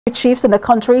Chiefs in the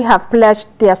country have pledged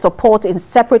their support in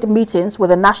separate meetings with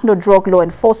the National Drug Law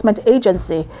Enforcement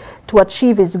Agency to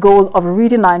achieve its goal of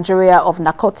ridding Nigeria of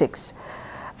narcotics.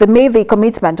 They made the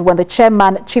commitment when the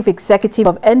chairman, chief executive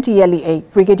of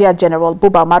NDLEA, Brigadier General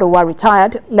Buba Marwa,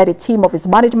 retired, led a team of his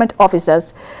management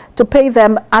officers to pay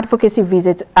them advocacy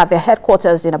visits at their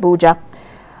headquarters in Abuja.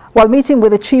 While meeting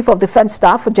with the Chief of Defense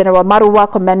Staff, General Marwa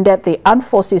commended the armed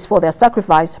forces for their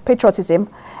sacrifice, patriotism,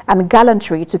 and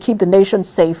gallantry to keep the nation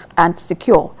safe and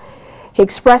secure. He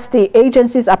expressed the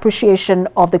agency's appreciation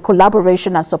of the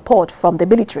collaboration and support from the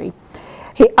military.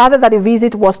 He added that the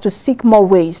visit was to seek more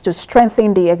ways to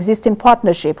strengthen the existing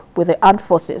partnership with the armed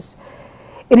forces.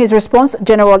 In his response,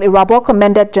 General Irabo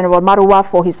commended General Marwa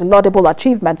for his laudable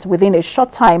achievements within a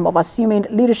short time of assuming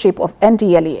leadership of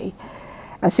NDLEA.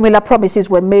 And similar promises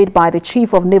were made by the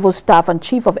Chief of Naval Staff and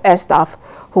Chief of Air Staff,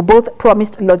 who both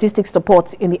promised logistics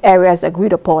support in the areas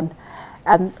agreed upon,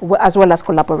 and as well as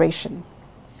collaboration.